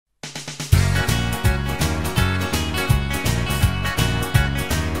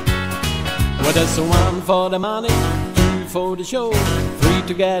But that's the one for the money, two for the show, three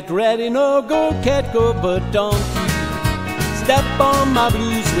to get ready. No, go cat go, but don't you step on my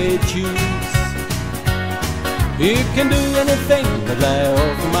blue suede shoes. You can do anything but lay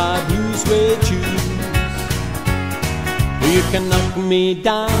off my blue suede shoes. You can knock me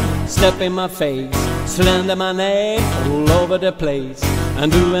down, step in my face, slander my name all over the place,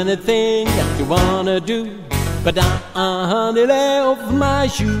 and do anything that you wanna do. But honey, lay off my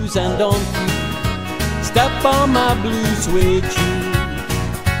shoes and don't you step on my blue suede shoes.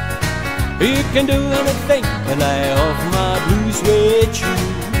 You can do anything but lay off my blue suede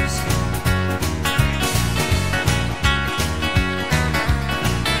shoes.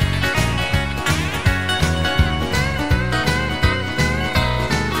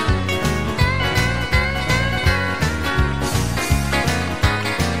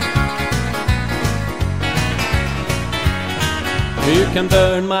 You can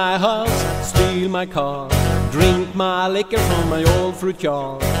burn my house, steal my car, drink my liquor from my old fruit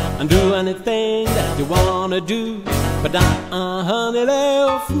jar, and do anything that you wanna do. But honey, lay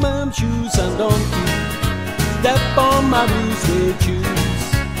off my shoes and don't you step on my blue suede shoes.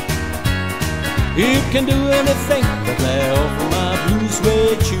 You can do anything but lay off my blue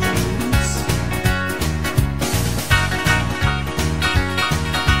suede shoes.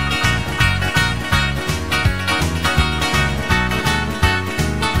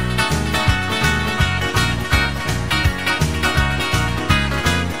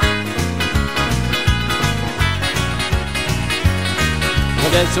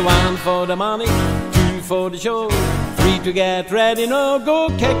 That's one for the money, two for the show, three to get ready. No, go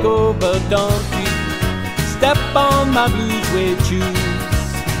cat go, but don't you step on my blue suede shoes.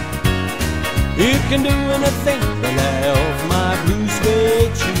 You can do anything but lay off my blue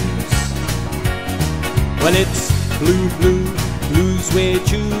suede shoes. Well, it's blue, blue, blue suede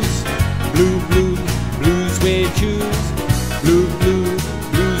shoes, blue, blue, blue suede shoes, blue, blue,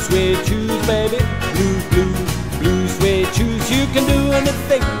 blue suede shoes, baby, blue, blue, blue suede shoes. You can do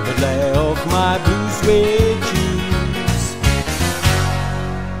anything but lay off my blue suede shoes.